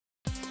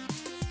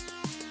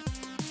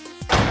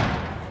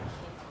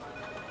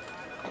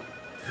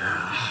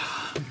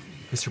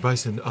Mr.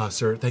 Bison,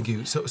 sir, thank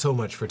you so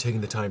much for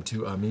taking the time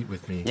to meet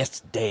with me.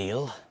 Yes,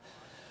 Dale.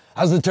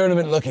 How's the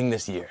tournament looking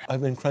this year?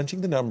 I've been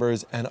crunching the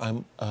numbers, and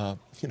I'm,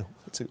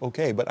 it's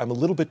okay, but I'm a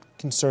little bit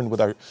concerned with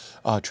our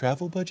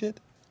travel budget.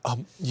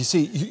 You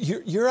see,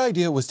 your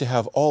idea was to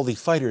have all the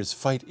fighters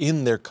fight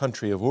in their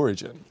country of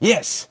origin.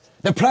 Yes.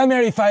 The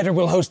primary fighter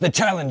will host the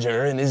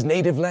challenger in his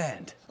native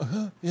land.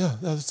 Yeah,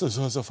 it's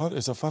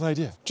a fun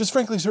idea. Just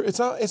frankly, sir,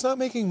 it's not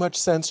making much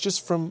sense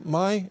just from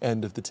my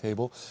end of the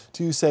table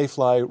to say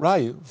fly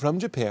Ryu from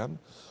Japan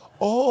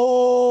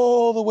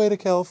all the way to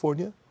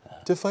California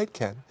to fight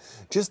Ken,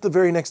 just the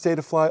very next day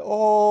to fly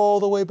all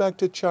the way back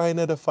to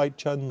China to fight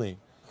Chun-Li.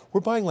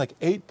 We're buying like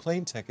 8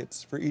 plane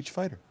tickets for each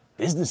fighter.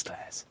 Business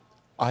class.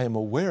 I am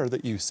aware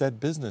that you said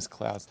business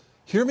class.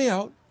 Hear me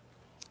out.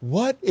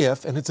 What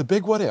if, and it's a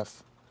big what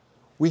if,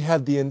 we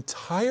had the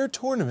entire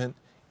tournament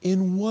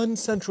in one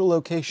central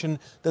location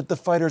that the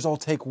fighters all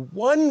take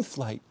one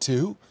flight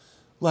to,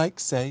 like,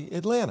 say,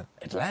 Atlanta.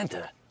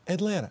 Atlanta?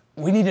 Atlanta.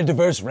 We need a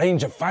diverse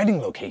range of fighting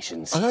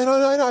locations. I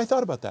know, I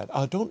thought about that.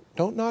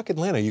 Don't knock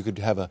Atlanta. You could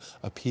have a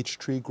peach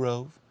tree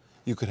grove.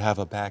 You could have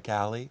a back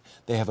alley.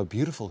 They have a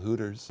beautiful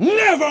Hooters.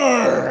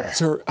 Never!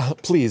 Sir,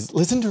 please,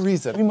 listen to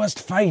reason. We must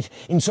fight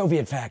in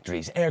Soviet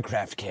factories,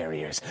 aircraft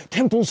carriers,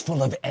 temples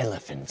full of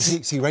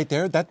elephants. See right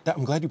there?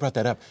 I'm glad you brought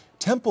that up.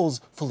 Temples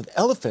full of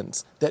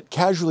elephants that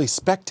casually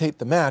spectate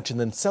the match and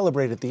then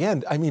celebrate at the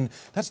end. I mean,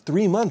 that's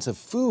 3 months of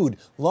food,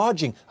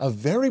 lodging, a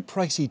very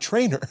pricey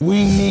trainer.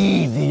 We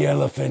need the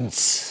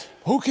elephants.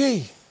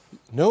 Okay.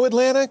 No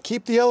Atlanta,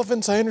 keep the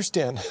elephants, I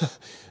understand.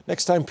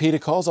 Next time PETA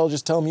calls, I'll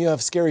just tell them you have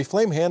a scary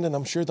flame hand and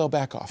I'm sure they'll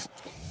back off.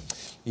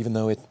 Even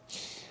though it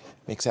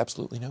makes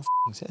absolutely no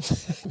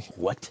sense.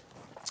 What?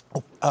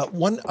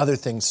 One other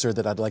thing, sir,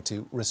 that I'd like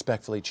to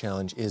respectfully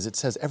challenge is it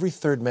says every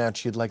third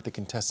match you'd like the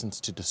contestants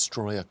to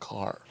destroy a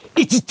car.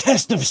 It's a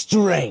test of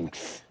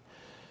strength.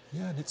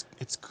 Yeah, and it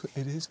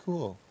is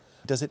cool.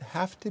 Does it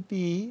have to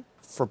be,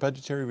 for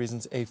budgetary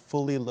reasons, a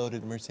fully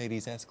loaded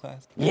Mercedes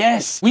S-Class?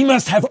 Yes, we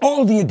must have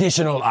all the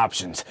additional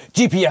options.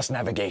 GPS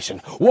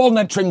navigation,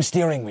 walnut trim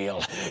steering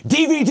wheel,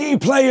 DVD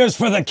players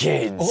for the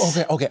kids.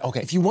 Oh,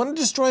 okay. If you want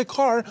to destroy a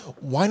car,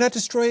 why not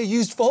destroy a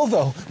used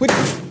Volvo?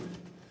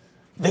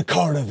 The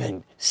car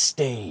event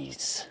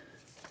stays.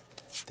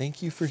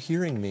 Thank you for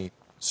hearing me.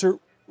 Sir,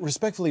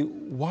 respectfully,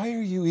 why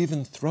are you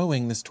even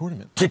throwing this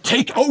tournament? To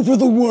take over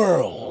the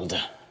world.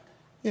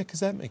 Yeah, because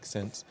that makes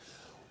sense.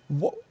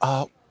 For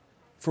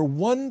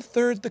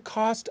 1/3 the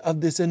cost of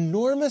this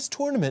enormous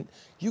tournament,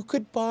 you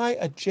could buy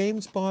a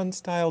James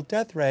Bond-style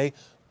death ray,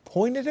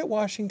 point it at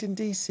Washington,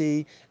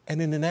 D.C.,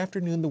 and in an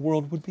afternoon the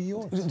world would be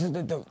yours.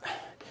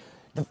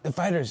 The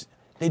fighters,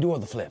 they do all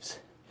the flips.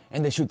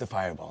 And they shoot the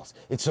fireballs.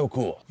 It's so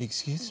cool.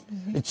 Excuse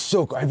me? It's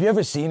so cool. Have you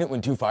ever seen it when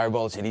 2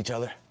 fireballs hit each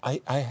other? I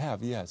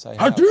have, yes, I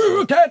have.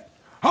 Hadouken!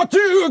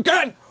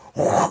 Hadouken!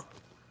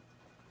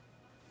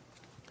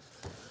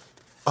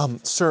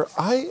 Sir,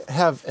 I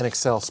have an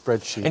Excel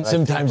spreadsheet. And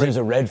sometimes there's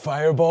a red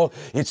fireball.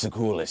 It's the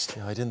coolest.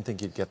 Yeah, I didn't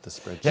think you'd get the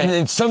spreadsheet. And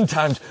then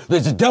sometimes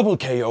there's a double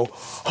KO,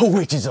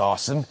 which is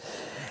awesome.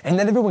 And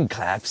then everyone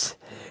claps,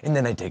 and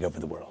then I take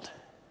over the world.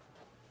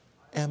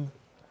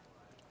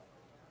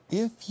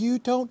 If you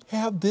don't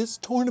have this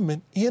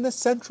tournament in a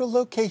central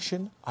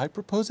location, I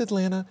propose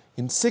Atlanta,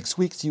 in 6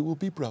 weeks you will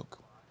be broke.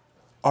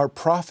 Our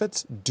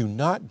profits do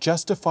not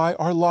justify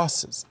our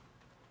losses.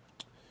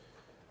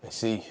 I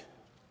see.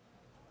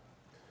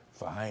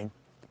 Fine.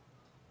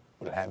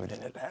 We'll have it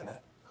in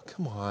Atlanta.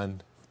 Come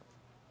on.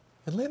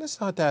 Atlanta's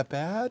not that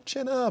bad.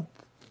 Chin up.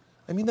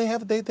 I mean, they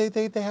have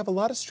a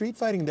lot of street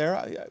fighting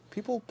there.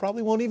 People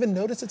probably won't even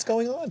notice it's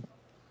going on.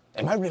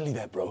 Am I really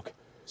that broke?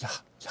 Yeah.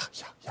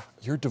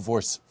 Your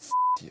divorce